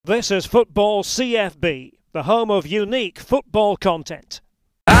This is Football CFB, the home of unique football content.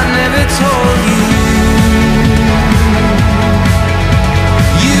 I never told you,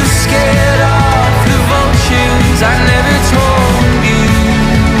 you scared off the vultures. I never told you,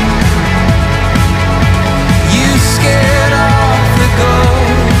 you scared off the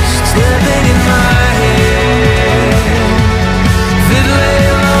ghosts living in my head that lay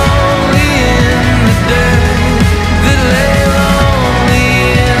lonely in the dirt, that lay lonely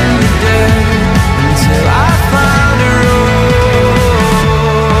in the dirt until I found a rose.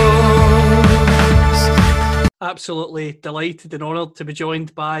 Absolutely delighted and honoured to be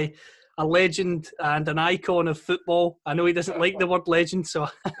joined by a legend and an icon of football. I know he doesn't like the word legend, so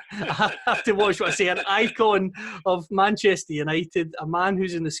I have to watch what I say. An icon of Manchester United, a man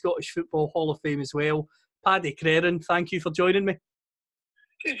who's in the Scottish Football Hall of Fame as well. Paddy Crerand, thank you for joining me.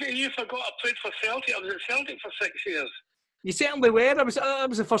 You forgot I played for Celtic. I was at Celtic for 6 years. You certainly were. That was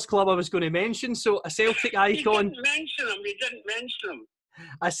the first club I was going to mention. So a Celtic icon. You didn't mention them.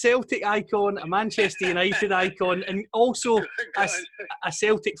 A Celtic icon, a Manchester United icon, and also a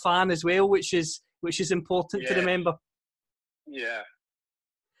Celtic fan as well, which is important to remember. Yeah.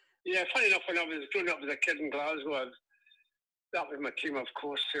 Funny enough, when I was growing up as a kid in Glasgow, that was my team, of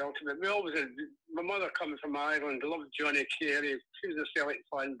course, Celtic. But we always had, my mother coming from Ireland, loved Johnny Carey. She was a Celtic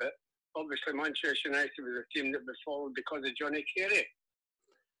fan, but obviously Manchester United was a team that we followed because of Johnny Carey.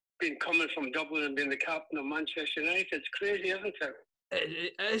 Being coming from Dublin and being the captain of Manchester United, it's crazy, isn't it?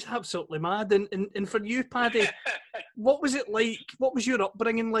 It is absolutely mad. And for you, Paddy, what was it like? What was your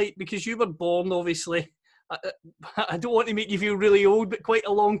upbringing like? Because you were born, obviously, I don't want to make you feel really old, but quite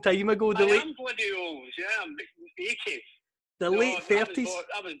a long time ago. I am bloody old, yeah. I'm 80. The late 30s?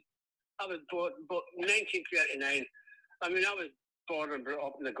 I was born 1939. I mean, I was born and brought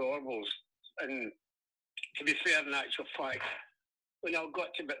up in the Gorbals. And to be fair, in actual fact, when I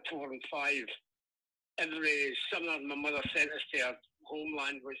got to about 4 and 5, every summer my mother sent us to her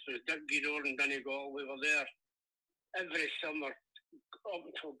homeland, which was Gweedore and Donegal. We were there every summer up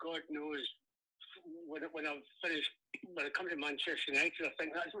until God knows when I finished. When I come to Manchester United, I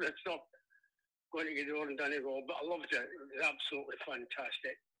think that's when I stopped going to Gweedore and Donegal. But I loved it. It was absolutely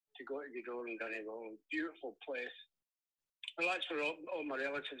fantastic to go to Gweedore and Donegal. Beautiful place. And that's where all my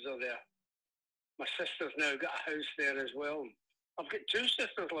relatives are there. My sister's now got a house there as well. I've got 2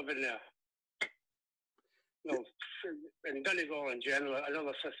 sisters living there. No, in Donegal in general,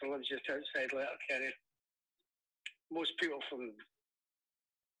 another sister lives just outside Letterkenny. Most people from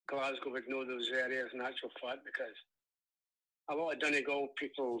Glasgow would know those areas in actual fact because a lot of Donegal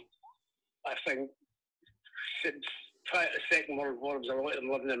people, I think, prior to the Second World War, there was a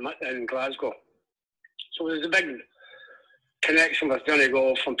lot of them living in Glasgow. So there's a big connection with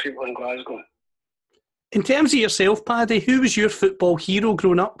Donegal from people in Glasgow. In terms of yourself, Paddy, who was your football hero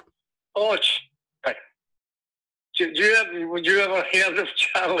growing up? Oh, would you ever heard of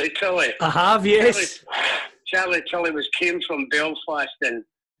Charlie Tilley? I have, yes. Charlie Tilley came from Belfast and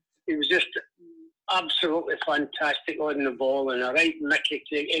he was just absolutely fantastic on the ball and a right Mickey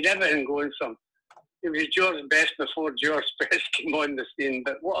take. He had everything going for him. He was George Best before George Best came on the scene,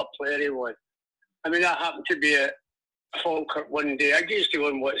 but what a player he was. I mean, I happened to be at Falkirk one day. I used to go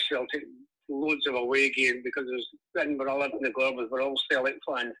and watch Celtic loads of away games because it was then where I lived in the Gorbals, we're all Celtic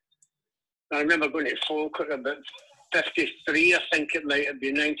fans. I remember going to Falkirk about 53, I think it might have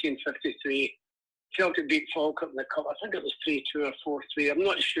been, 1953. Celtic beat Falkirk in the cup. I think it was 3-2 or 4-3. I'm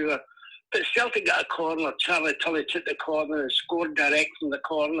not sure. But Celtic got a corner. Charlie Tilley took the corner and scored direct from the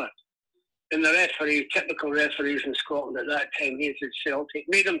corner. And the referee, typical referees in Scotland at that time, hated Celtic.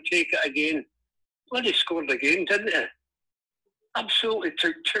 Made them take it again. Bloody scored again, didn't he? Absolutely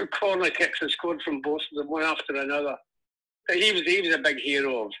took 2 corner kicks and scored from both of them, one after another. But he was a big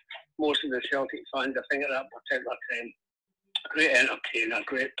hero of most of the Celtic fans, I think, at that particular time. Great entertainer,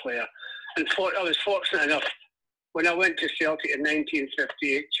 great player. And I was fortunate enough, when I went to Celtic in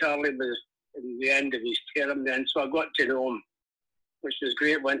 1958, Charlie was in the end of his term then, so I got to know him, which was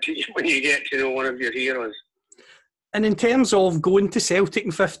great when you get to know one of your heroes. And in terms of going to Celtic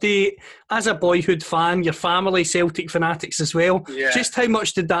in 58, as a boyhood fan, your family Celtic fanatics as well, just how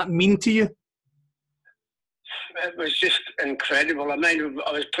much did that mean to you? It was just incredible. I mean,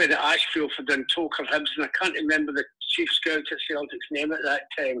 I was playing at Ashfield for Dundalk Hibs, and I can't remember the chief scout at Celtic's name at that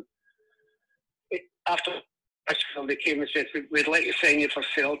time. After Ashfield, they came and said, "We'd like to sign you for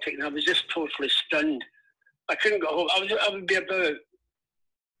Celtic," and I was just totally stunned. I couldn't go home. I would be about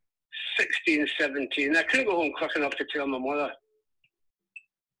 16, 17. I couldn't go home quick enough to tell my mother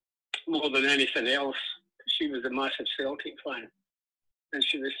more than anything else. She was a massive Celtic fan, and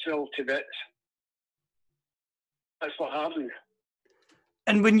she was thrilled to bits. That's what happened.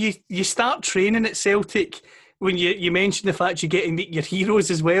 And when you start training at Celtic, when you mention the fact you get to meet your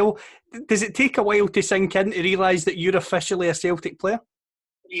heroes as well, does it take a while to sink in to realise that you're officially a Celtic player?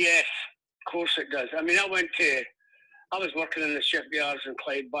 Yes, of course it does. I mean, I was working in the shipyards in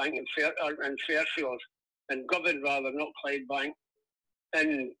Clydebank and Fairfield, and Govan rather, not Clydebank.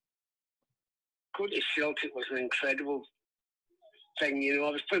 And going to Celtic was an incredible thing. You know,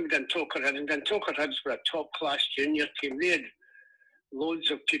 I was playing with Dundalk Hibs, and Dundalk Hibs were a top-class junior team. They had loads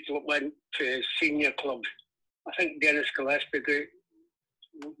of people that went to senior clubs. I think Dennis Gillespie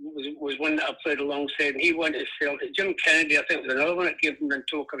was one that I played alongside, and he went to Celtic. Jim Kennedy, I think, was another one that came from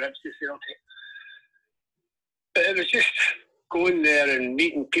Dundalk Hibs to Celtic. But it was just going there and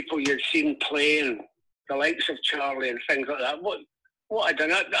meeting people you'd seen playing, the likes of Charlie and things like that. What I'd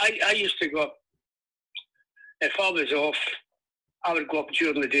done, I used to go up, if I was off, I would go up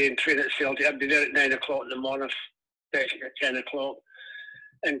during the day and train at Celtic. I'd be there at 9 o'clock in the morning, especially at 10 o'clock.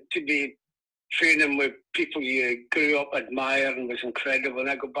 And to be training with people you grew up admiring was incredible. And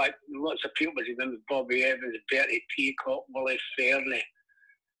I go back, lots of people, I remember Bobby Evans, Bertie Peacock, Willie Fairley,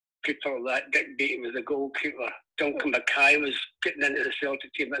 people like that. Dick Beattie was the goalkeeper. Duncan Mackay was getting into the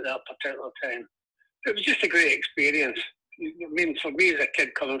Celtic team at that particular time. It was just a great experience. I mean, for me as a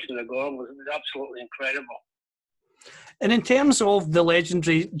kid coming from the Gorm, it was absolutely incredible. And in terms of the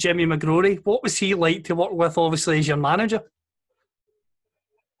legendary Jimmy McGrory, what was he like to work with, obviously, as your manager?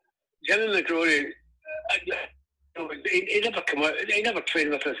 Jimmy McGrory, he never come out. He never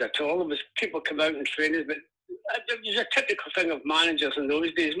trained with us at all. There was people come out and train us, but it was a typical thing of managers in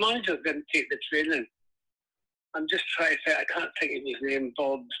those days. Managers didn't take the training. I'm just trying to think. I can't think of his name.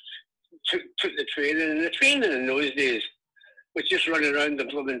 Bob took the training, and the training in those days was just running around the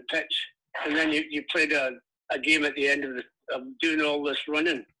blooming pitch, and then you played a game at the end of doing all this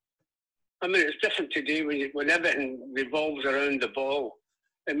running. I mean, it's different today when everything revolves around the ball.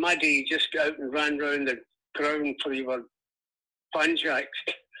 In my day, you just got out and ran around the ground till you were banjacks.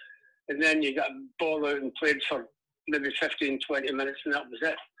 And then you got a ball out and played for maybe 15, 20 minutes, and that was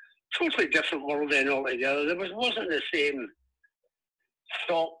it. Totally different world then altogether. There wasn't the same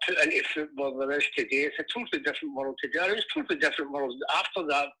thought put into football there is today. It's a totally different world today. It was a totally different world after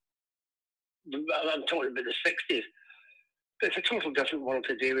that. I'm talking about the 60s. But it's a totally different world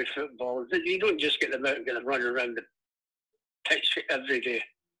today with football. You don't just get them out and get them running around the pitch every day.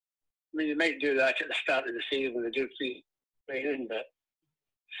 I mean, you might do that at the start of the season when they do free training, but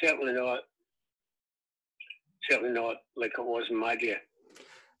certainly not like it was in my day.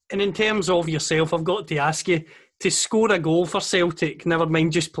 And in terms of yourself, I've got to ask you, to score a goal for Celtic, never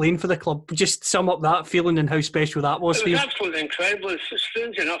mind just playing for the club, just sum up that feeling and how special that was for you. It was absolutely incredible. It's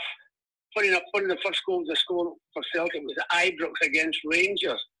strange enough. Funny enough, one of the first goals I scored for Celtic was at Ibrox against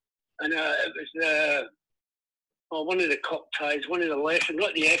Rangers. And it was one of the cup ties, one of the lessons,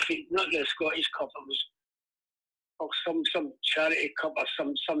 not the FA, not the Scottish Cup, it was some charity cup or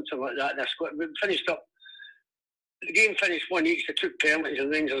something like that. And we finished up, the game finished 1-1, they took penalties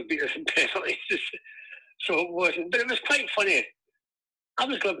and Rangers beat us in penalties. So it wasn't, but it was quite funny. I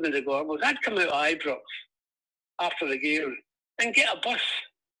was living in the Gorbals. I'd come out of Ibrox after the game and get a bus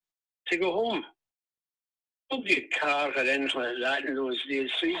to go home. Nobody had cars or anything like that in those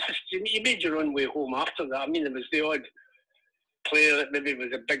days. So you made your own way home after that. I mean, there was the odd player that maybe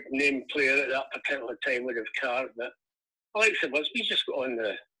was a big name player at that particular time would have cars, but like I said, we just got on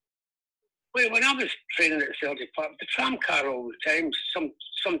the... When I was training at Celtic Park, the tram car all the time.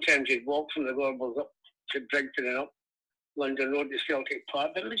 Sometimes you'd walk from the Gorbals up to Brighton and up London Road to Celtic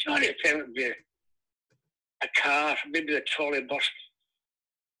Park, but the majority of the time it would be a car, maybe the trolley bus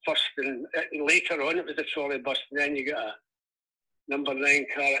first, and later on it was the trolley bus, and then you got a number 9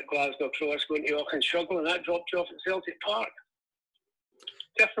 car at Glasgow Cross going to Auchenstruggle, and that dropped you off at Celtic Park.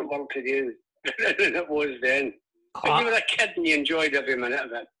 Different world today than it was then. But you were a kid and you enjoyed every minute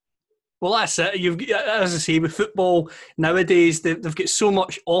of it. Well, that's it. As I say, with football nowadays, they've got so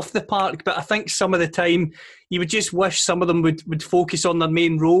much off the park, but I think some of the time you would just wish some of them would focus on their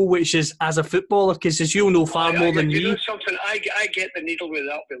main role, which is as a footballer, because as you'll know far more than me. You know something, I get the needle with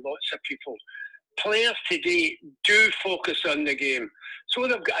that with lots of people. Players today do focus on the game. So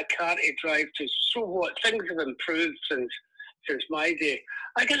they've got a car to drive to. So what? Things have improved since my day.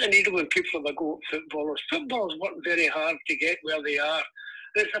 I get the needle when people have go footballers. Footballers work very hard to get where they are.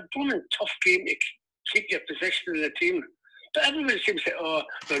 It's a blooming tough game to keep your position in the team. But everyone seems to,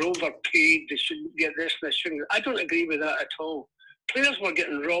 they're overpaid, they shouldn't get this, they shouldn't. I don't agree with that at all. Players were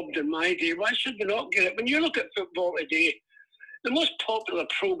getting robbed in my day. Why should they not get it? When you look at football today, the most popular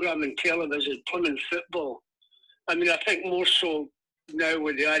programme in television is blooming football. I mean, I think more so now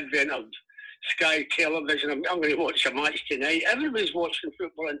with the advent of Sky Television. I'm going to watch a match tonight. Everybody's watching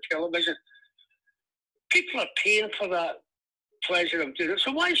football on television. People are paying for that pleasure of doing it.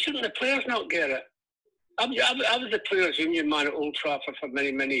 So why shouldn't the players not get it? I was the Players Union man at Old Trafford for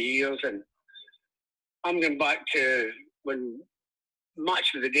many, many years, and I'm going back to when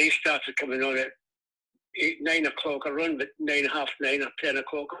Match of the Day started coming on at 8, 9 o'clock, around 9, half 9 or 10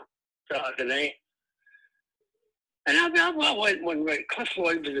 o'clock Saturday night. And I went one right. Cliff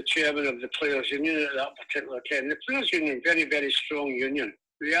Lloyd was the chairman of the Players Union at that particular time. The Players Union, very, very strong union.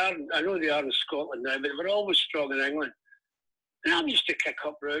 I know they are in Scotland now, but they were always strong in England. And I used to kick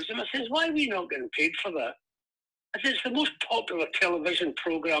up rows, and I says, why are we not getting paid for that? I said, it's the most popular television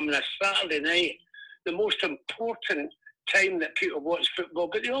programme on a Saturday night, the most important time that people watch football,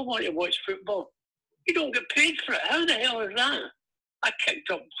 but they all want to watch football. You don't get paid for it. How the hell is that? I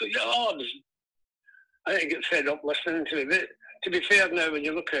kicked up. I didn't get fed up listening to it. But to be fair now, when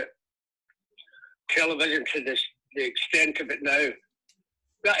you look at television to the extent of it now,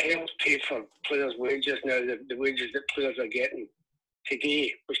 that helps pay for players' wages now, the wages that players are getting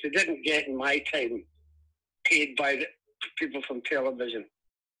today, which they didn't get in my time, paid by the people from television.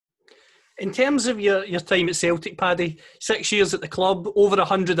 In terms of your time at Celtic, Paddy, 6 years at the club, over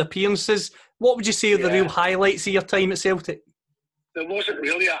 100 appearances, what would you say are the real highlights of your time at Celtic? There wasn't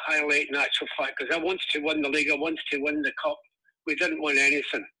really a highlight in actual fact, because I wanted to win the league, I wanted to win the cup. We didn't win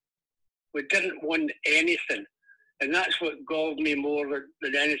anything. We didn't win anything. And that's what galled me more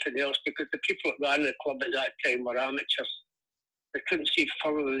than anything else, because the people that ran the club at that time were amateurs. They couldn't see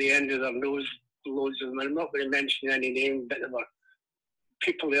further than the end of their nose, loads of them. I'm not going to mention any names, but there were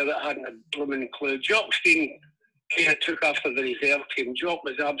people there that hadn't a blooming clue. Jock Stein kind of took after the reserve team. Jock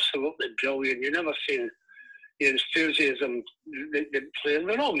was absolutely brilliant. You never seen the enthusiasm they played.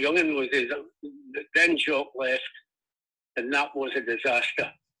 They're all young in those days. Then Jock left, and that was a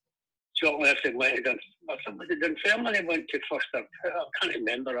disaster. Jock left and went to Dunfermline. He went to first. I can't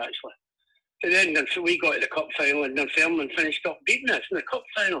remember actually. And then so we got to the cup final, and Dunfermline finished up beating us in the cup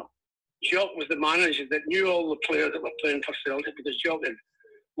final. Jock was the manager that knew all the players that were playing for Celtic, because Jock had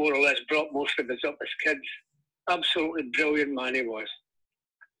more or less brought most of us up as kids. Absolutely brilliant man he was.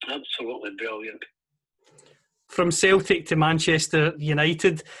 Absolutely brilliant. From Celtic to Manchester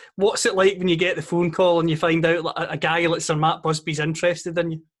United, what's it like when you get the phone call and you find out a guy like Sir Matt Busby's interested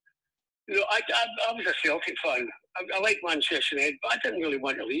in you? You know, I was a Celtic fan. I like Manchester United, but I didn't really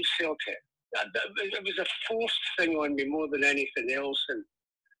want to leave Celtic. It was a forced thing on me more than anything else, and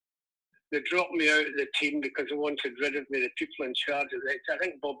they dropped me out of the team because they wanted rid of me, the people in charge of it. I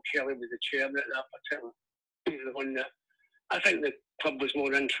think Bob Kelly was the chairman at that particular. He was the one that I think the club was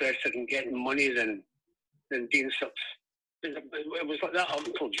more interested in getting money than being successful. It was like that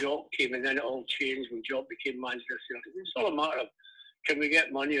until Jock came, and then it all changed when Jock became Manchester Celtic. It's all a matter of, can we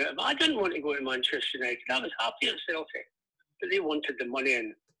get money out of it? But I didn't want to go to Manchester United. I was happy at Celtic, but they wanted the money.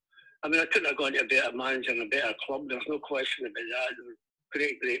 And I mean, I couldn't have gone to a better manager and a better club. There's no question about that. They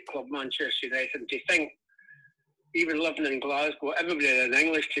were great club, Manchester United. And to think, even living in Glasgow, everybody had an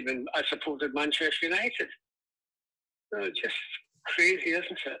English team, and I supported Manchester United. So it's just crazy,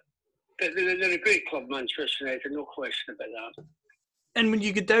 isn't it? They're a great club, Manchester United, no question about that. And when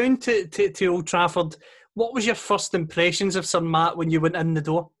you go down to Old Trafford, what was your first impressions of Sir Matt when you went in the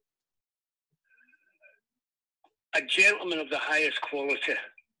door? A gentleman of the highest quality.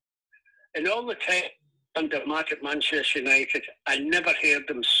 And all the time under Matt at Manchester United, I never heard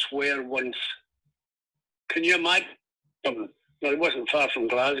him swear once. Can you imagine? Well, it wasn't far from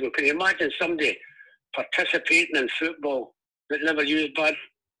Glasgow. Can you imagine somebody participating in football that never used bad?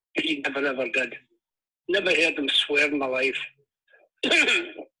 He never ever did. Never heard him swear in my life.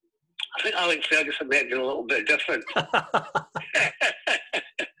 I think Alex Ferguson might be a little bit different.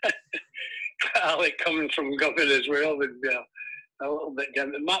 Alec coming from Govan as well would be a little bit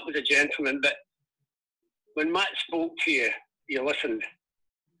different. Matt was a gentleman, but when Matt spoke to you, you listened,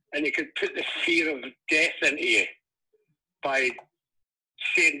 and he could put the fear of death into you by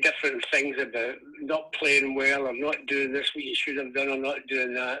saying different things about not playing well or not doing this what you should have done or not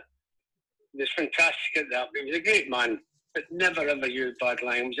doing that. He was fantastic at that. He was a great man, but never ever used bad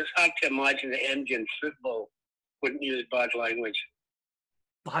language. It's hard to imagine that Indian football wouldn't use bad language.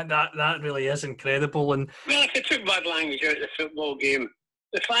 That really is incredible. And well, if they took bad language out of the football game,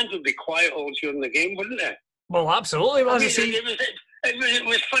 the fans would be quiet all during the game, wouldn't they? Well, absolutely. I mean, it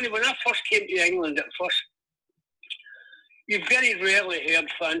was funny when I first came to England at first. You very rarely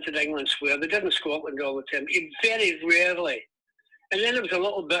heard fans in England swear. They did in Scotland all the time. You very rarely. And then there was a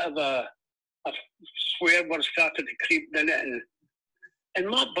little bit of a swear word started to creep in it. And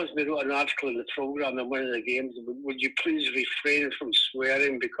Matt Busby wrote an article in the programme in one of the games. Would you please refrain from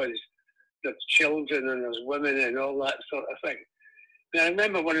swearing because there's children and there's women and all that sort of thing. Now, I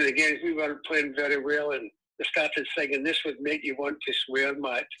remember one of the games we weren't playing very well, and they started singing, "This would make you want to swear,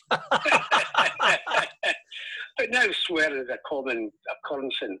 Matt." But now swearing is a common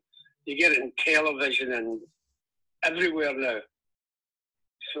occurrence, and you get it in television and everywhere now.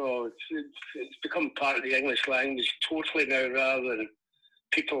 So it's become part of the English language totally now, rather than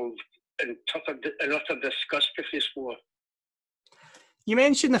people in utter disgust if they swore. You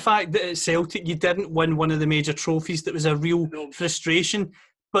mentioned the fact that at Celtic you didn't win one of the major trophies. That was a real frustration.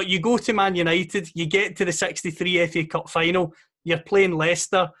 But you go to Man United, you get to the 63 FA Cup final, you're playing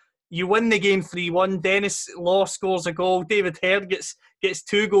Leicester, you win the game 3-1, Denis Law scores a goal, David Hare gets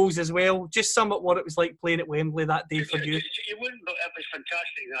 2 goals as well. Just sum up what it was like playing at Wembley that day for you. You wouldn't, but it was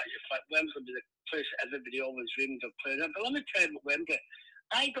fantastic. That in fact, Wembley was the place everybody always dreamed of playing. But let me tell you about Wembley.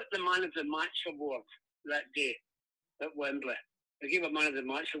 I got the Man of the Match award that day at Wembley. They gave a Man of the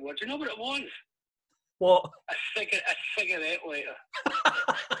Match award. Do you know what it was? What? A cigarette lighter.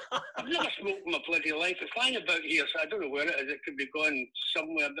 I've never smoked in my bloody life. It's lying about here, so I don't know where it is. It could be gone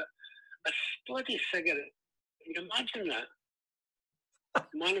somewhere, but a bloody cigarette. Can you imagine that?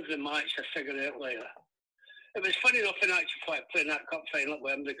 Man of the Match, a cigarette lighter. It was funny enough in actual fact playing that cup final at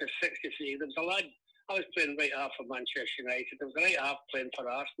Wembley, because 63, there was a lad, I was playing right half for Manchester United, there was a right half playing for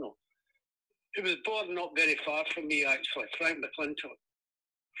Arsenal, who was born not very far from me actually, Frank McClintock.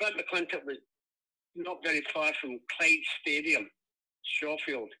 Frank McClintock was not very far from Clyde Stadium,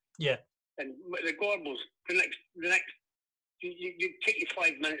 Sheffield. Yeah. And the Gorbals, the next, you take you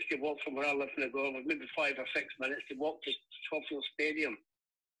 5 minutes to walk from where I live in the Gorbals, maybe 5 or 6 minutes to walk to Sheffield Stadium.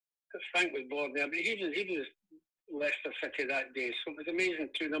 Because Frank was born there, but he was Leicester City that day, so it was amazing.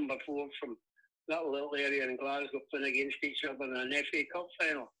 2 number 4 from that little area in Glasgow playing against each other in an FA Cup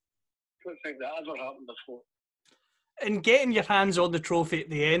final. I don't think that ever happened before. And getting your hands on the trophy at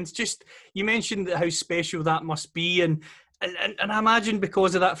the end, just you mentioned how special that must be, and I imagine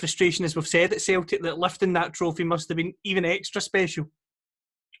because of that frustration, as we've said at Celtic, that lifting that trophy must have been even extra special.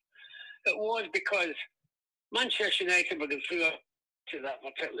 It was, because Manchester United were going through to that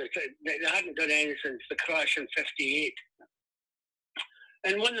particular time. They hadn't done anything since the crash in '58.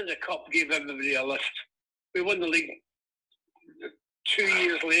 And winning the cup gave everybody a lift. We won the league 2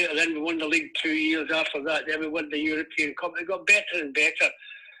 years later, then we won the league 2 years after that, then we won the European Cup. It got better and better.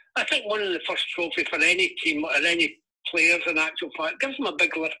 I think winning the first trophy for any team or any players in actual fact gives them a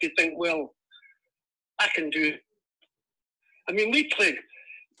big lift. You think, well, I can do it. I mean, we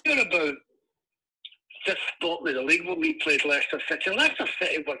were about 5th spot in the league when we played Leicester City. Leicester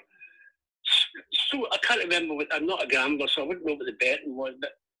City were so, I can't remember I'm not a gambler, so I wouldn't know what the betting was,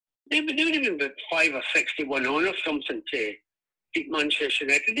 but they would even about 5 or 61 on or something to beat Manchester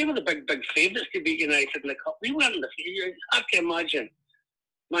United. They were the big favourites to beat United in the cup. We weren't the favourites. I can imagine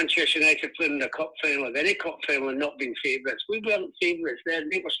Manchester United playing in the cup final, or any cup final, and not being favourites. We weren't favourites then.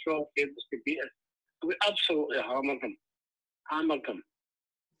 They were strong favourites to beat us. We absolutely hammered them.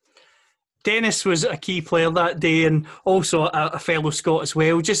 Denis was a key player that day, and also a fellow Scot as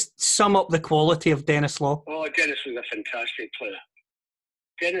well. Just sum up the quality of Denis Law. Oh, Denis was a fantastic player.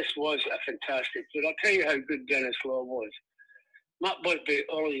 Denis was a fantastic player. I'll tell you how good Denis Law was. Matt Busby,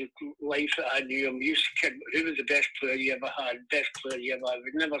 all his life that I knew him, used to kid, who was the best player you ever had, best player you ever had. I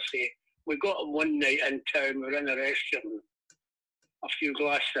would never say, we got him one night in town, we were in a restaurant, a few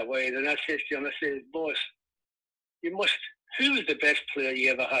glasses away, and I said to him, I said, boss, who was the best player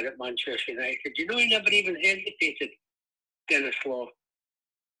you ever had at Manchester United? You know, he never even hesitated, Denis Law.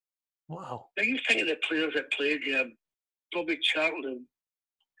 Wow. Now you think of the players that played here, Bobby Charlton,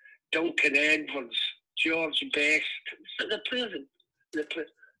 Duncan Edwards, George Best, the players that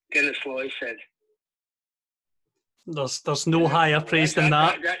Denis Law said. There's no higher praise than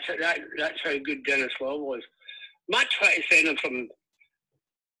that. That's how good Denis Law was. Matt tried to sign him from,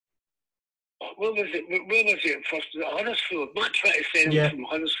 where was it first? Huddersfield. Matt tried to sign him from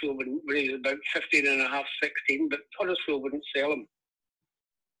Huddersfield when he was about 15 and a half, 16, but Huddersfield wouldn't sell him.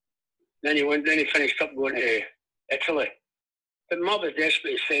 Then he finished up going to Italy. But Matt was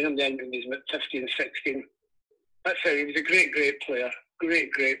desperate to sign him then when he was about 15, 16. That's how he was a great player. Great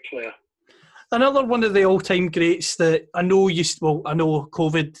player. Another one of the all-time greats that I know I know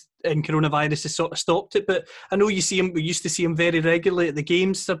COVID and coronavirus has sort of stopped it, but I know we used to see him very regularly at the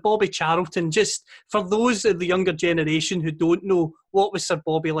games. Sir Bobby Charlton, just for those of the younger generation who don't know, what was Sir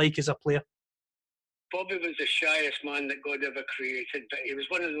Bobby like as a player? Bobby was the shyest man that God ever created, but he was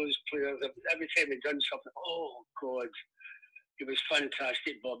one of those players that every time he'd done something, oh God, he was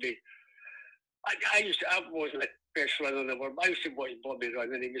fantastic, Bobby. I wasn't a best runner in the world, but I used to watch Bobby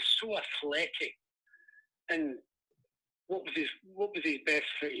run, and he was so athletic. And what was his best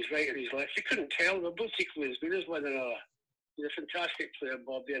foot, his right or his left? You couldn't tell. They're both equally as good as one another. He's a fantastic player,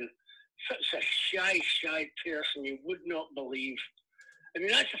 Bobby, and such a shy person you would not believe. I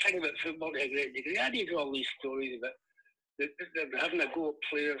mean, that's the thing about football to a great degree. I read all these stories about they're having a go at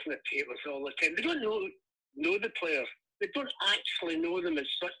players in the papers all the time. They don't know the players. They don't actually know them as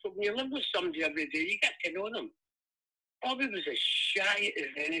such. But when you live with somebody every day, you get to know them. Bobby was as shy as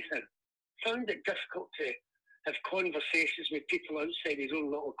anything. Found it difficult to have conversations with people outside his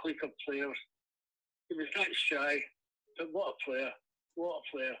own little clique of players. He was that shy. But what a player. What a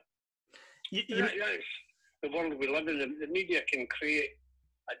player. That's the world we live in. The media can create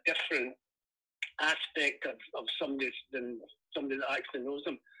a different aspect of somebody than somebody that actually knows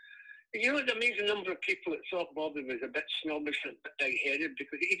them. You know, the amazing number of people that thought Bobby was a bit snobbish and a bit big-headed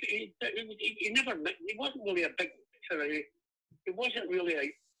because he wasn't really a big picture. He wasn't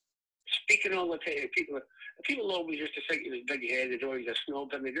really speaking all the time to people. People always used to think he was big-headed or he's a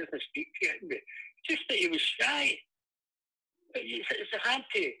snob and he doesn't speak to anybody. Just that he was shy. It's hard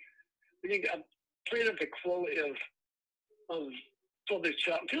to, when you get a player of the quality of Bobby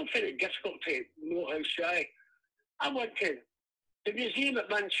Charlton, people find it difficult to know how shy. I went to the museum at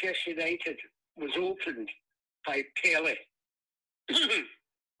Manchester United was opened by Pelé.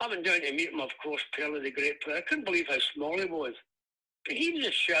 I went down to meet him, of course, Pelé, the great player. I couldn't believe how small he was. But he was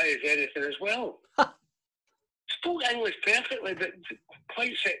as shy as anything as well. Spoke English perfectly, but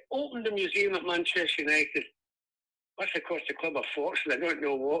quite sick. Opened the museum at Manchester United. Must have cost the club a fortune. I don't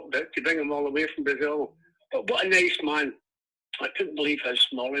know what, but to bring him all the way from Brazil. But what a nice man. I couldn't believe how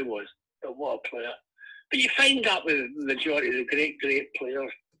small he was. But what a player. But you find that with the majority of the great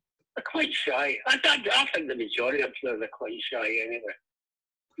players. They're quite shy. I think the majority of players are quite shy anyway.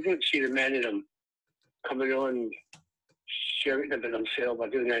 You don't see the many of them coming on shouting about themselves or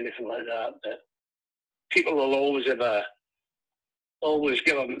doing anything like that. But people will always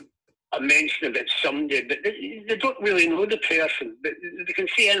give them a mention about somebody, but they don't really know the person. But they can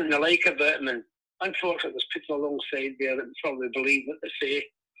see anything they like about them, and unfortunately there's people alongside there that probably believe what they say.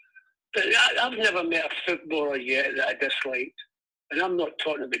 But I've never met a footballer yet that I disliked. And I'm not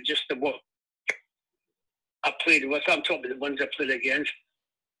talking about just the one I played with, I'm talking about the ones I played against.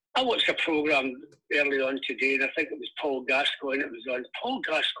 I watched a programme early on today, and I think it was Paul Gascoigne it was on. Paul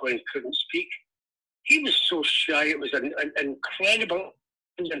Gascoigne couldn't speak. He was so shy. It was an incredible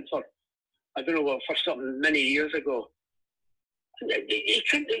for, I don't know what, for something many years ago.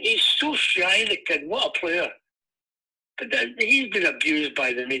 He's so shy, the kid. What a player. But he's been abused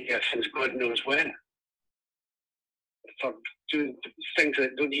by the media since God knows when. For doing things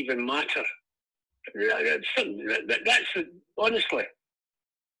that don't even matter. That's honestly,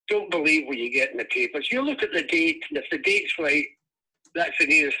 don't believe what you get in the papers. You look at the date, and if the date's right, that's the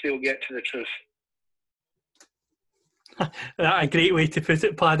nearest they'll get to the truth. A great way to put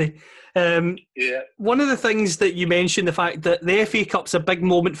it, Paddy. Yeah. One of the things that you mentioned, the fact that the FA Cup's a big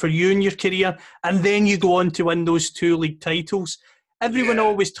moment for you in your career, and then you go on to win those 2 league titles. Everyone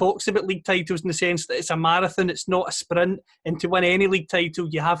always talks about league titles in the sense that it's a marathon, it's not a sprint, and to win any league title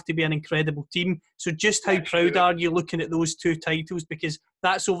you have to be an incredible team. So just how proud are you looking at those 2 titles, because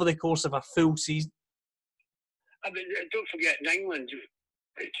that's over the course of a full season? I mean, don't forget in England,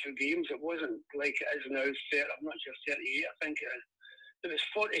 2 games, it wasn't like it is now, I'm not sure, 38 I think it is. It was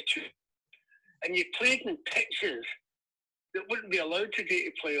 42, and you played in pitches that wouldn't be allowed today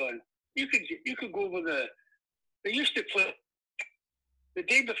to play on. You could go over they used to play the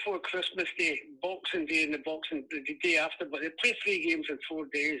day before Christmas Day, Boxing Day, and the day after, but they play 3 games in 4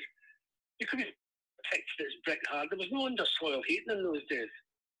 days. You could be pitch that's brick hard. There was no undersoil heating in those days.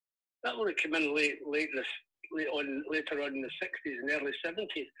 That only came in later on in the 60s and early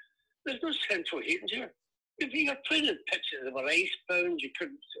 70s. There's no central heating here. If you were playing in pitches that were icebound, you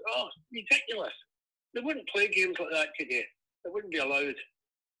couldn't. Oh, ridiculous! They wouldn't play games like that today. They wouldn't be allowed.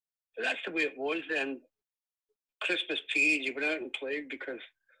 But that's the way it was then. Christmas period, you went out and played because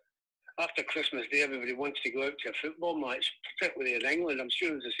after Christmas Day, everybody wants to go out to a football match, particularly in England. I'm sure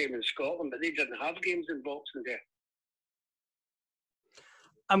it was the same in Scotland, but they didn't have games in Boxing Day.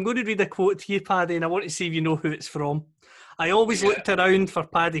 I'm going to read a quote to you, Paddy, and I want to see if you know who it's from. I always looked around for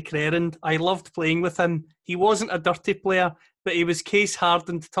Paddy Crerand. I loved playing with him. He wasn't a dirty player, but he was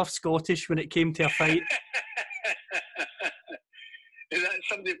case-hardened, tough Scottish when it came to a fight. Is that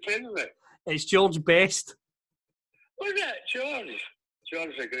somebody playing with? It's George Best. Was that George?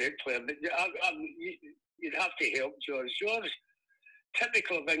 George's a great player, but you'd have to help George. George,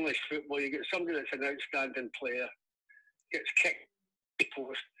 typical of English football, you get somebody that's an outstanding player, gets kicked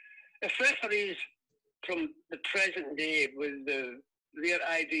post. If referees from the present day with the their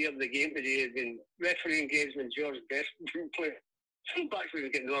idea of the game today has been referee engagement. George Best didn't play. Fullbacks we were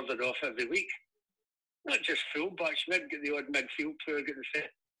getting ordered off every week. Not just fullbacks, maybe get the odd midfield player, get the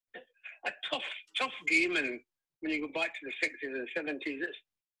set. A tough game, and when you go back to the 60s and 70s,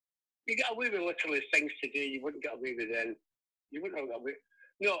 you get away with literally things today you wouldn't get away with then. You wouldn't have got away.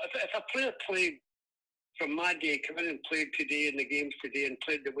 No, if a player played from my day, come in and played today in the games today and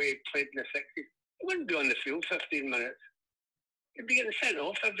played the way he played in the 60s, he wouldn't be on the field 15 minutes. He'd be getting sent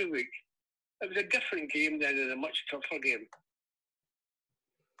off every week. It was a different game then and a much tougher game.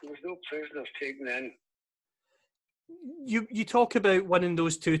 There was no prisoners taken in. You talk about winning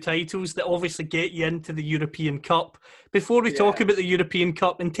those 2 titles that obviously get you into the European Cup. Before we talk about the European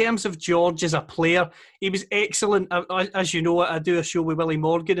Cup, in terms of George as a player, he was excellent. As you know, I do a show with Willie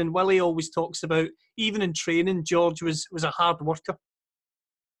Morgan, and Willie always talks about, even in training, George was a hard worker.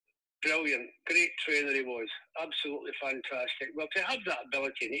 Brilliant. Great trainer he was. Absolutely fantastic. Well, to have that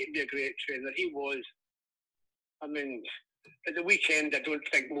ability and he'd be a great trainer, he was. I mean, at the weekend, I don't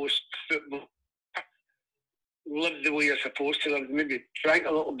think most football lived the way you're supposed to live. Maybe drank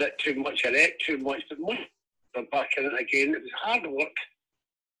a little bit too much or ate too much, but most are back in it again. It was hard work.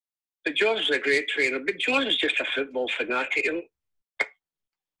 But George was a great trainer. But George was just a football fanatic.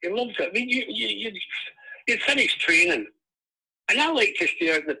 He loved it. I mean, you'd finish training. And I like to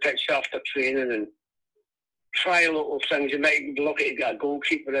stay out on the pitch after training and try little things. You might be lucky to get a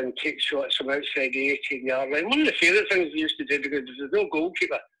goalkeeper and take shots from outside the 18-yard line. One of the favourite things we used to do, because there's no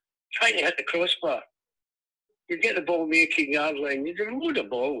goalkeeper, trying to hit the crossbar. You'd get the ball on the 18-yard line, you'd have a load of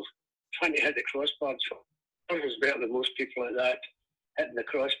balls trying to hit the crossbar. So I was better than most people like that, hitting the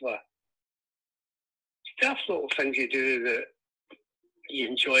crossbar. Stuff, little things you do that you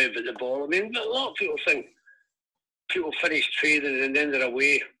enjoy about the ball. I mean, a lot of people think people finish training and then they're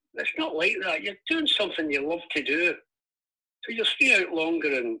away. It's not like that. You're doing something you love to do. So you'll stay out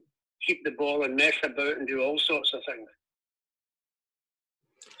longer and keep the ball and mess about and do all sorts of things.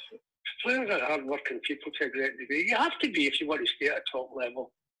 Players are hard-working people to a great degree. You have to be if you want to stay at a top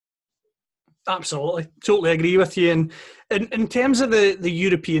level. Absolutely. Totally agree with you. And in terms of the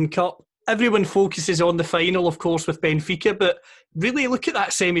European Cup, everyone focuses on the final, of course, with Benfica, but really look at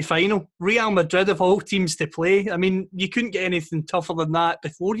that semi-final. Real Madrid of all teams to play. I mean, you couldn't get anything tougher than that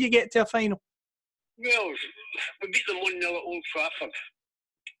before you get to a final. Well, we beat them 1-0 at Old Trafford.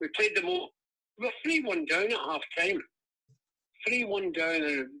 We played them all. We were 3-1 down at half-time. 3-1 down,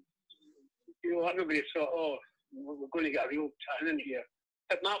 and everybody thought, oh, we're going to get a real tan in here.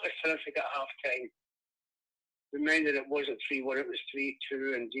 But Matt was terrific at half-time. Reminded it wasn't 3-1, it was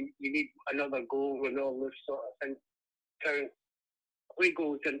 3-2, and you need another goal and all this sort of thing. Away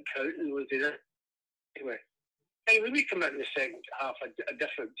goals didn't count, and was it? Anyway, we come out in the second half a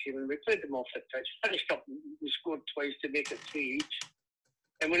different team, and we played them off the pitch. Finished up, we scored twice to make it 3 each.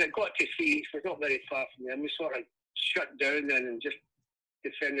 And when it got to 3 each, we're not very far from them. We sort of shut down then and just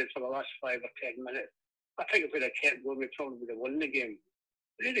defended for the last 5 or 10 minutes. I think if we'd have kept going, we probably would have won the game.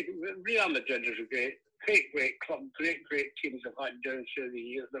 Really, Real Madrid is a great club, great teams have had down through the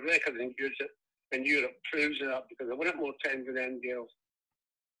years. The record in Europe proves that because they won it more times than anybody else.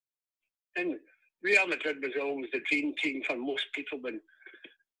 And Real Madrid was always the dream team for most people.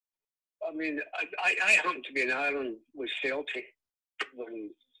 I mean, I happened to be in Ireland with Celtic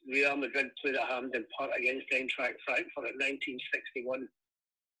when Real Madrid played at Hampden Park against Eintracht Frankfurt in 1961.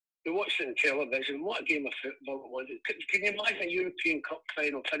 We watched it on television. What a game of football it was. Can you imagine a European Cup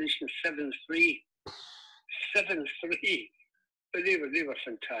final finishing 7-3? 7-3. But they were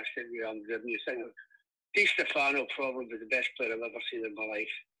fantastic, Real Madrid. You think Di Stefano probably was the best player I've ever seen in my life.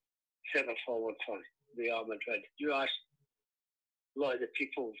 Centre forward for Real Madrid. You ask a lot of the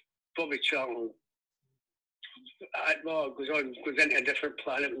people, Bobby Charlton, goes into a different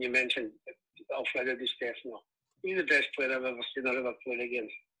planet when you mention Alfredo Di Stefano. He's the best player I've ever seen or ever played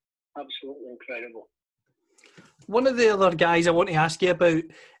against. Absolutely incredible. One of the other guys I want to ask you about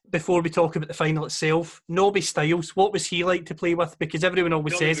before we talk about the final itself, Nobby Stiles. What was he like to play with? Because everyone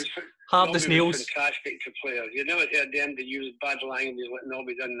always says hard as nails. Fantastic to play. You never heard them to use bad language like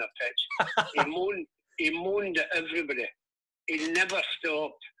Nobby done on the pitch. He moaned at everybody. He never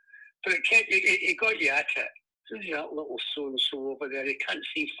stopped. But it got you at it. Who's that little so-and-so over there? He can't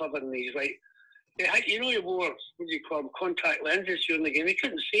see further than he's like. He wore, what do you call them, contact lenses during the game. He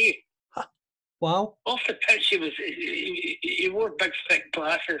couldn't see. Wow. Off the pitch, he wore big, thick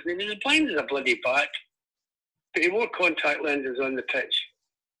glasses. And he was blind as a bloody bat. But he wore contact lenses on the pitch.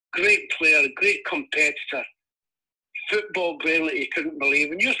 Great player, great competitor. Football brain that you couldn't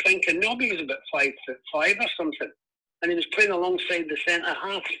believe. And you're thinking, Nobby was about 5'5" or something. And he was playing alongside the centre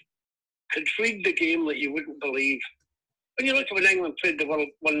half. Could read the game like you wouldn't believe. when you look at when England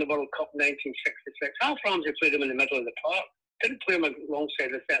won the World Cup in 1966, Alf Ramsey played them in the middle of the park. Didn't play him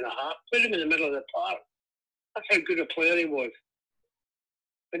alongside the centre half. Played him in the middle of the park. That's how good a player he was.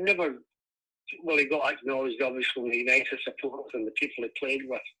 But never, well, he got acknowledged obviously from the United supporters and the people he played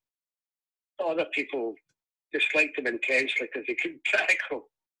with. Other people disliked him intensely because he couldn't tackle.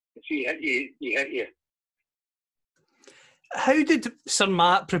 If he hit you, he hit you. How did Sir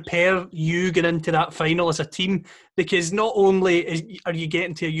Matt prepare you going into that final as a team? Because not only are you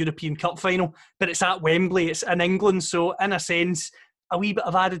getting to a European Cup final, but it's at Wembley, it's in England, so in a sense, a wee bit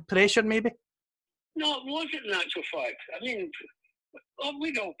of added pressure maybe? No, it wasn't in actual fact. I mean,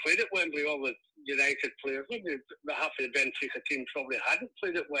 we'd all played at Wembley, all the United players. Maybe half of the Benfica team probably hadn't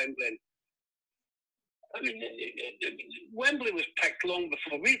played at Wembley. I mean, Wembley was picked long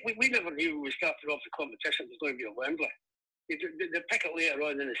before. We never knew when we started off the competition it was going to be at Wembley. They pick it later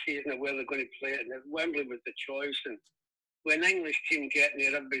on in the season of where they're going to play it, and Wembley was the choice. And when English team get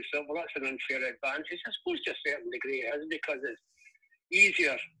there, everybody said, well, that's an unfair advantage. I suppose to a certain degree it is, because it's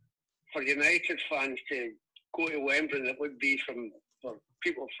easier for United fans to go to Wembley than it would be for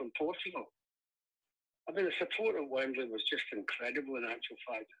people from Portugal. I mean, the support at Wembley was just incredible in actual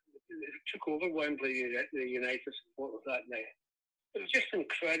fact. It took over Wembley, the United support of that night. It was just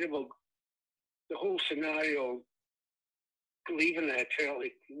incredible. The whole scenario, leaving the hotel,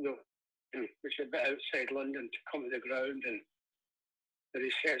 which is a bit outside London, to come to the ground, and the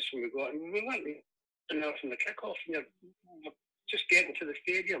reception we got. And we weren't enough from the kick-off, and you're just getting to the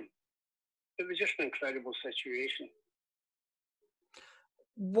stadium. It was just an incredible situation.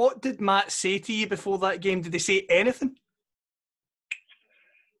 What did Matt say to you before that game? Did they say anything?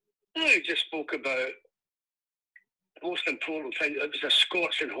 No, he just spoke about the most important thing. It was a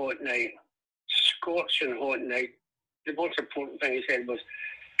scorching hot night. Scorching hot night. The most important thing he said was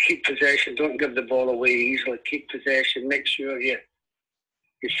keep possession. Don't give the ball away easily. Keep possession. Make sure you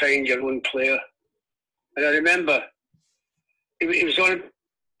find your own player. And I remember he was on.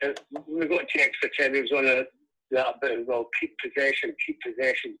 When we got to extra time, he was on that bit. Well, keep possession. Keep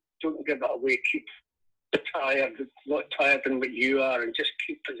possession. Don't give it away. Keep tired. Not tired than what you are, and just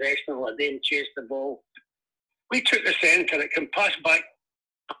keep possession and let them chase the ball. We took the centre. It can pass back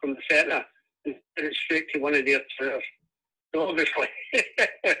from the centre and it's straight to one of their players. So obviously,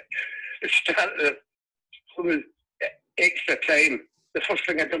 it started from extra time. The first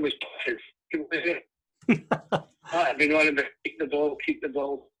thing I did was pass it. I've been on about keep the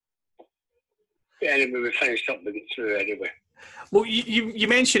ball. Anyway, we finished up with it through anyway. Well, you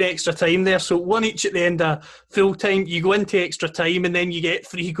mentioned extra time there, so one each at the end of full time. You go into extra time and then you get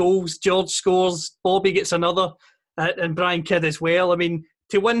 3 goals. George scores, Bobby gets another, and Brian Kidd as well. I mean,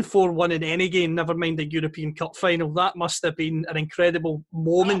 to win 4-1 in any game, never mind a European Cup final, that must have been an incredible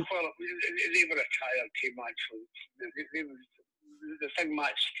moment. Oh, well, they were a tired team, actually. The thing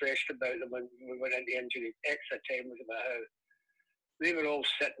Matt stressed about them when we went into injury extra time was about how they were all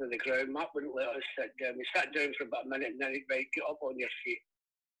sitting on the ground. Matt wouldn't let us sit down. We sat down for about a minute and then he'd like, get up on your feet.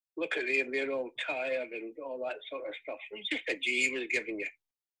 Look at them, they're all tired and all that sort of stuff. It was just a G he was giving you,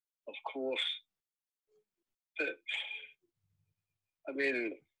 of course. But, I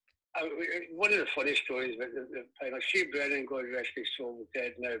mean, one of the funny stories about the final, Shea Brennan, God rest his soul, was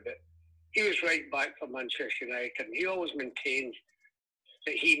dead now, but he was right back for Manchester United, and he always maintained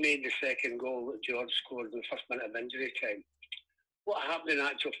that he made the second goal that George scored in the first minute of injury time. What happened in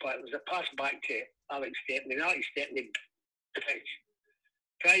actual fact was a pass back to Alex Stepney, and Alex Stepney pitch.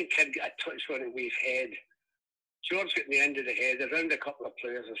 Brian Kidd got a touch on it with his head. George got in the end of the head, around a couple of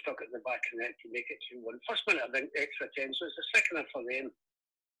players and stuck it in the back of the net to make it 2-1. First minute of extra time, so it's a sickener for them.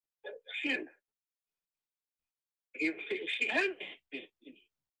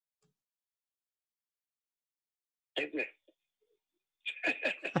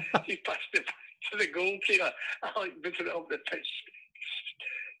 He passed it to the goalkeeper. Alex booted it up the pitch.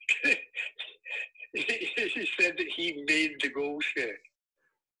 He said that he made the goals here.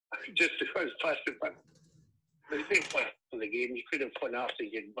 Just because passed it back. But he didn't play for the game. You could have put after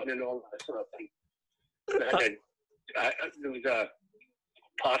you'd won and all that sort of thing. There was a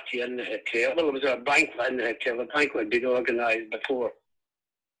party in the hotel. Well, there was a banquet in the hotel. The banquet had been organised before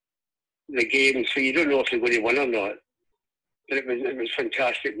the game, so you don't know if they're going to win or not. But it was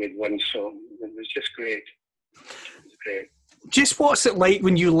fantastic we'd won, so it was just great. It was great. Just what's it like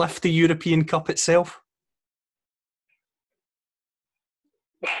when you lift the European Cup itself?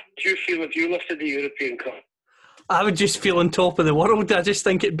 Do you feel if you lifted the European Cup? I would just feel on top of the world. I just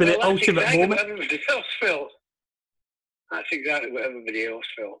think it'd be the ultimate moment. What everybody else felt. That's exactly what everybody else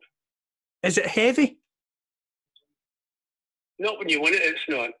felt. Is it heavy? Not when you want it, it's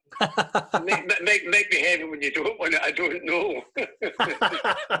not. Make me heavy when you don't want it, I don't know.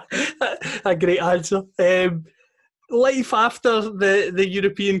 A great answer. Life after the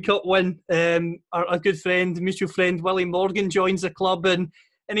European Cup win, our good friend, mutual friend Willie Morgan joins the club, and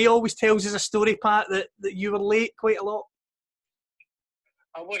he always tells us a story, Pat, that you were late quite a lot.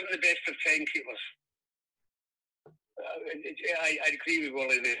 I wasn't the best of timekeepers. I agree with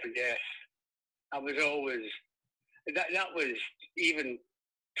Willie there, yes. I was always... That was even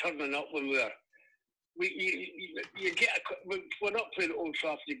turning up when you get we're not playing at Old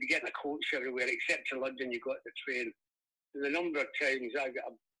Trafford, you'd be getting a coach everywhere, except in London you got the train. And the number of times I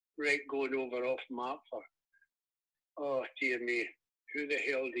got a break going over off Martford. Oh dear me, who the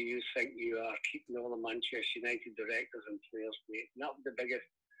hell do you think you are, keeping all the Manchester United directors and players, mate? And that was the biggest.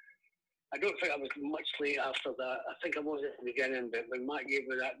 I don't think I was much late after that. I think I was at the beginning, but when Matt gave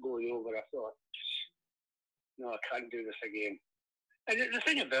me that going over, I thought, no, I can't do this again. And the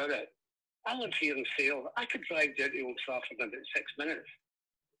thing about it, I live here in Sale. I could drive down to Old Trafford in about 6 minutes.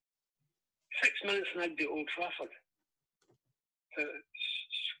 6 minutes and I'd be at Old Trafford.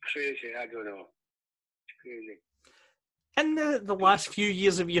 It's crazy, I don't know. It's crazy. In the last few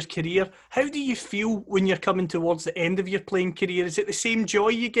years of your career, how do you feel when you're coming towards the end of your playing career? Is it the same joy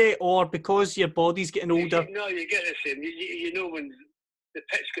you get, or because your body's getting older? No, you get the same. You know when the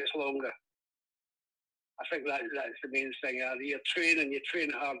pitch gets longer. I think that's the main thing. You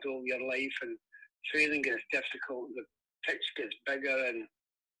train hard all your life, and training gets difficult, the pitch gets bigger and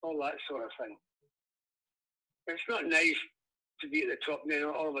all that sort of thing. It's not nice to be at the top and then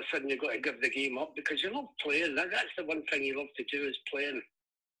all of a sudden you've got to give the game up, because you love playing. That's the one thing you love to do, is playing.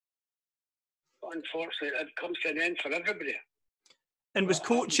 But unfortunately, it comes to an end for everybody. And was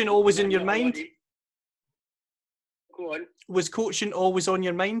coaching always in your mind? Go on. Was coaching always on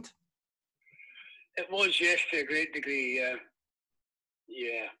your mind? It was, yes, to a great degree, yeah.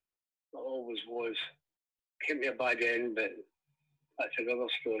 Yeah, it always was. Came to a bad end, but that's another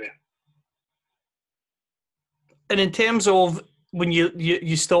story. And in terms of when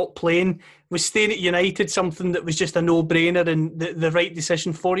you stopped playing, was staying at United something that was just a no-brainer and the right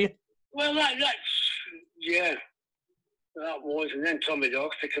decision for you? Well, that's yeah, that was. And then Tommy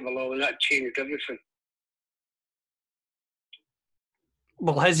Doxter came along and that changed everything.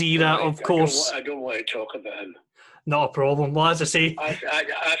 Well, his era, of course. I don't want to talk about him. Not a problem. Well, as I say,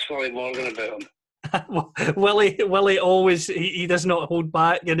 ask Willie Morgan about him. Willie always he does not hold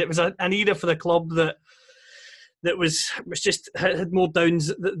back, and it was an era for the club that was just had more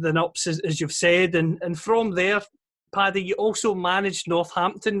downs than ups, as you've said, and from there, Paddy, you also managed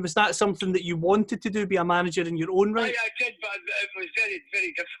Northampton. Was that something that you wanted to do, be a manager in your own right? I did, but it was very,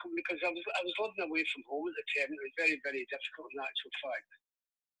 very difficult because I was living away from home at the time. It was very, very difficult in actual fact.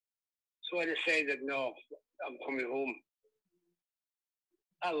 So I decided, no, I'm coming home.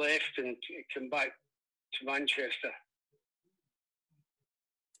 I left and came back to Manchester.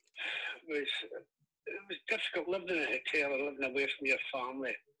 It was difficult living in a hotel and living away from your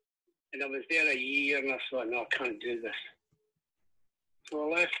family. And I was there a year and I thought, no, I can't do this. So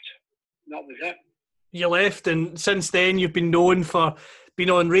I left. And that was it. You left, and since then you've been known for being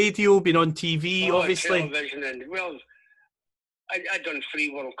on radio, being on TV, obviously. Television, and well, I'd done 3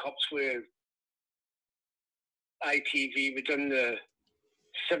 World Cups with ITV. We'd done the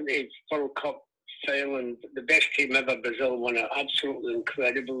 70 World Cup final, and the best team ever, Brazil, won it. Absolutely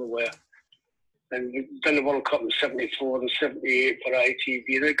incredible they were. And we'd done the World Cup in 74 and 78 for ITV.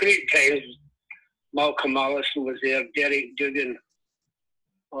 They were great times. Malcolm Allison was there, Derek Dugan.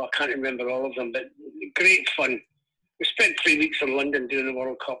 Oh, I can't remember all of them, but great fun. We spent 3 weeks in London doing the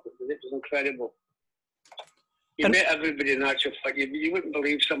World Cup. It was incredible. You met everybody in actual fact. You wouldn't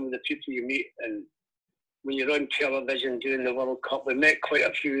believe some of the people you meet, and when you're on television doing the World Cup, we met quite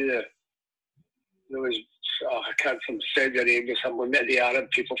a few there. There was, I can't, from Saudi Arabia, we met the Arab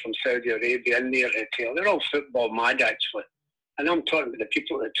people from Saudi Arabia in their hotel. They're all football mad, actually. And I'm talking about the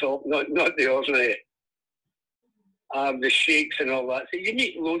people at the top, not the ordinary, the sheikhs and all that. So you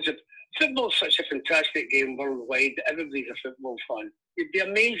meet loads of... Football's such a fantastic game worldwide. Everybody's a football fan. You'd be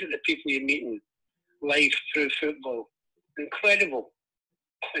amazed at the people you meet in life through football. Incredible.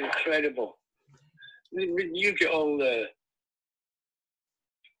 Incredible. You get all the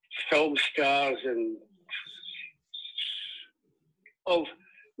film stars and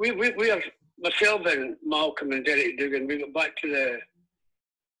we are, myself and Malcolm and Derek Dugan, we got back to the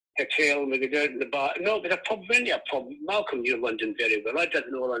hotel and we go down to the bar. No, it was a pub, really a pub. Malcolm knew London very well. I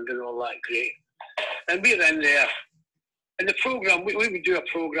didn't know London all that great. And we were in there. And the programme, we would do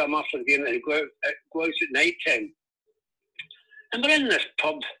a programme after the game and go out at night time. And we're in this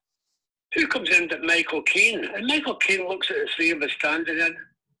pub. Who comes in but Michael Keane? And Michael Keane looks at the three of us standing in.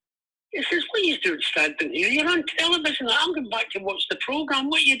 He says, what are you doing standing here? You're on television. I'm going back to watch the programme.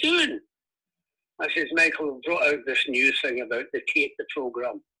 What are you doing? I says, Michael, I've brought out this new thing about the tape, the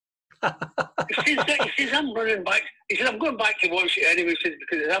programme. he says, I'm running back. He says, I'm going back to watch it anyway. He says,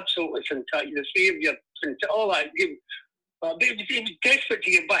 because it's absolutely fantastic. The three of you, all that. He was desperate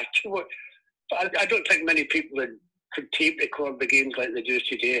to get back to what. But I don't think many people could tape record the games like they do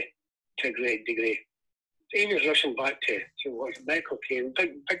today to a great degree. He was rushing back to watch Michael Caine,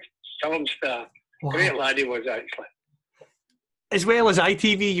 big film star. Wow. Great lad he was, actually. As well as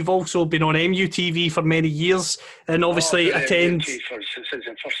ITV, you've also been on MUTV for many years, and obviously attend... since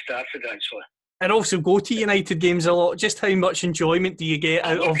I first started, actually. And also go to United games a lot. Just how much enjoyment do you get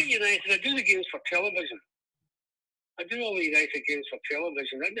out of... I look at United, I do the games for television. I do all the United games for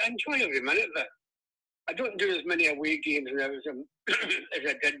television. I enjoy every minute of it. I don't do as many away games now as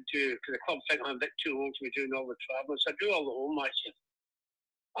I did do, because the club think I'm a bit too old to be doing all the travel, so I do all the home matches.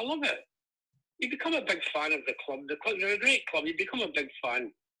 I love it. You become a big fan of the club. They're a great club. You become a big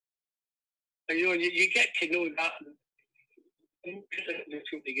fan. And, you get to know that. You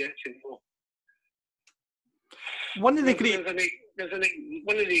get to know. One of the great... One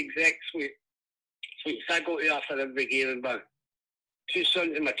of the execs, I go to after every game, and my two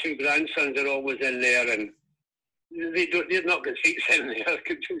sons and my two grandsons are always in there, and they're not got seats in there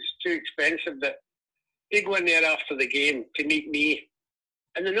because it's too expensive, but they go in there after the game to meet me.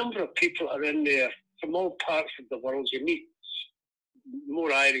 And the number of people are in there from all parts of the world. You meet more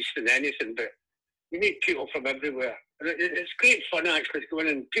Irish than anything, but you meet people from everywhere. And it's great fun, actually, to go in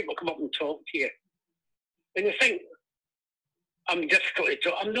and people come up and talk to you. And you think, I'm difficult to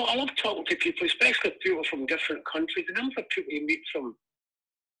talk. I love talking to people, especially people from different countries. The number of people you meet from,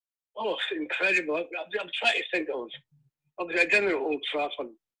 it's incredible. I'm trying to think of, I was at dinner at Old Trafford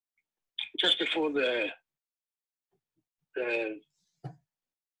just before the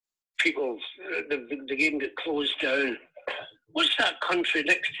people, the game got closed down. What's that country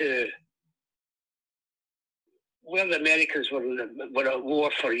next to where the Americans were at war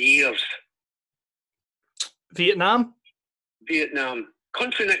for years? Vietnam? Vietnam.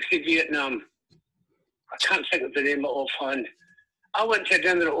 Country next to Vietnam. I can't think of the name offhand. I went to a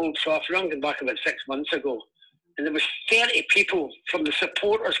dinner at Old Trafford, I'm going back about 6 months ago, and there was 30 people from the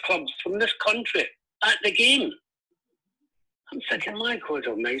supporters clubs from this country at the game. I'm thinking, my God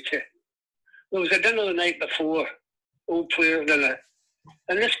almighty. There was a dinner the night before, old players dinner,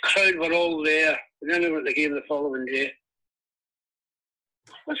 and this crowd were all there, and then they were at the game the following day.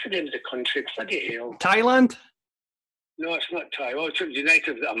 What's the name of the country? Bloody hell. Thailand? No, it's not Thailand. United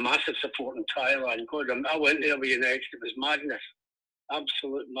have got a massive support in Thailand. God, I went there with United. It was madness.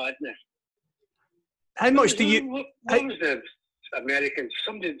 Absolute madness. How much do you... What was the Americans?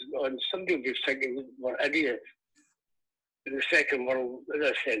 Somebody will be thinking we're idiots. In the Second World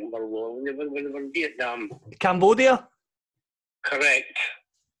War, when they were in Vietnam. Cambodia? Correct.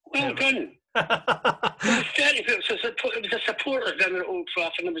 Well done. There was 30 people. So it was a supporters dinner at Old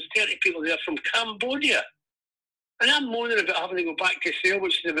Trafford, and there was 30 people there from Cambodia. And I'm moaning about having to go back to Sale,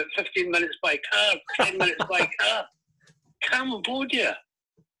 which is about 15 minutes by car, 10 minutes by car. Cambodia.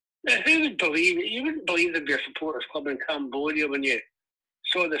 Now, who would believe it? You wouldn't believe there'd be a supporters club in Cambodia when you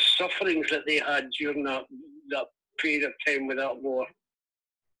saw the sufferings that they had during that period of time with that war.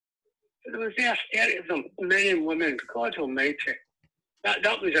 But there was there 30 of them, men and women. God almighty.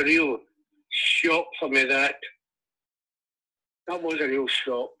 That was a real shock for me, that. That was a real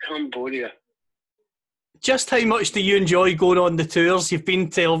shock. Cambodia. Just how much do you enjoy going on the tours? You've been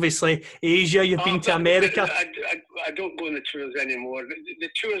to, obviously, Asia, you've been to America. I don't go on the tours anymore. The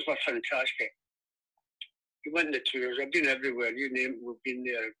tours were fantastic. We went on the tours. I've been everywhere. You name it, we've been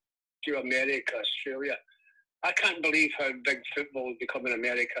there. To America, Australia. I can't believe how big football has become in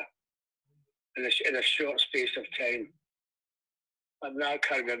America in a short space of time. I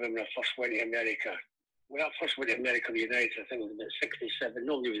can't remember when I first went to America. When I first went to America with United, I think it was about 67.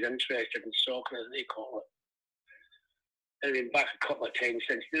 Nobody was interested in soccer, as they call it. I've been back a couple of times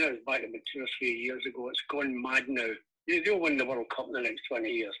since then. I was back about 2 or 3 years ago. It's gone mad now. They'll win the World Cup in the next 20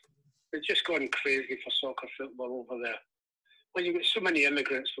 years. It's just gone crazy for soccer football over there. Well, you've got so many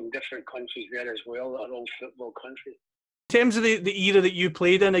immigrants from different countries there as well that are all football countries. In terms of the era that you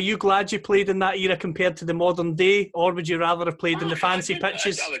played in, are you glad you played in that era compared to the modern day, or would you rather have played in the fancy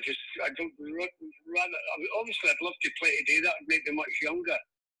pitches? Obviously, I'd love to play today. That would make me much younger.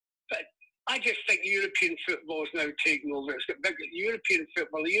 But I just think European football is now taking over. It's got big European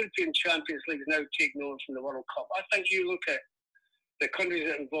football. The European Champions League is now taking over from the World Cup. I think you look at the countries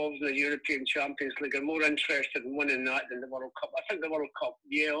that are involved in the European Champions League are more interested in winning that than the World Cup. I think the World Cup,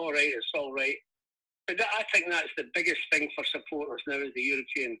 yeah, all right, it's all right. But I think that's the biggest thing for supporters now is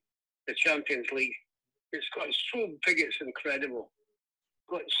the Champions League. It's got so big, it's incredible.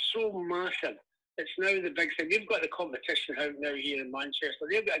 It's got so massive. It's now the big thing. They've got the competition out now here in Manchester.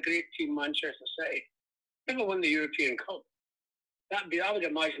 They've got a great team, Manchester City. Never won the European Cup. I would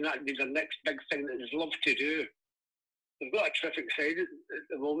imagine that would be the next big thing that they'd love to do. They've got a terrific side at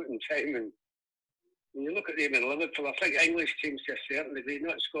the moment in time, and when you look at them in Liverpool, I think English teams to a certain degree,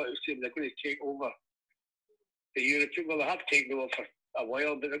 not Scottish teams, they're going to take over the European. Well, they have taken over for a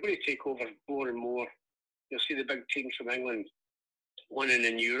while, but they're going to take over more and more. You'll see the big teams from England winning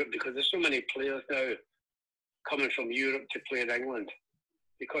in Europe because there's so many players now coming from Europe to play in England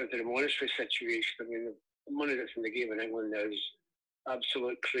because of the monetary situation. I mean, the money that's in the game in England now is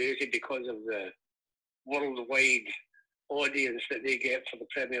absolute crazy because of the worldwide audience that they get for the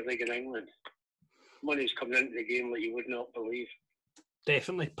Premier League in England. Money's coming into the game like you would not believe.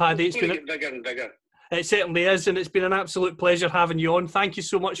 Definitely, Paddy. It's been bigger and bigger. It certainly is, and it's been an absolute pleasure having you on. Thank you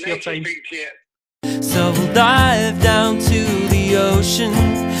so much for your time. So we'll dive down to the ocean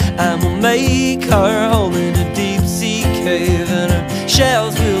and we'll make our home in a deep sea cave, and our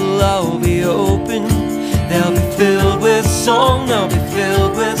shells will all be open. They'll be filled with song, they'll be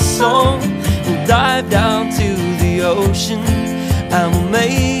filled with song. We'll dive down to the ocean and we'll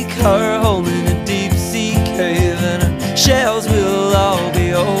make our home in a deep sea cave, and our shells will all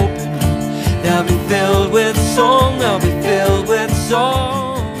be open. They'll be filled with song, they'll be filled with song.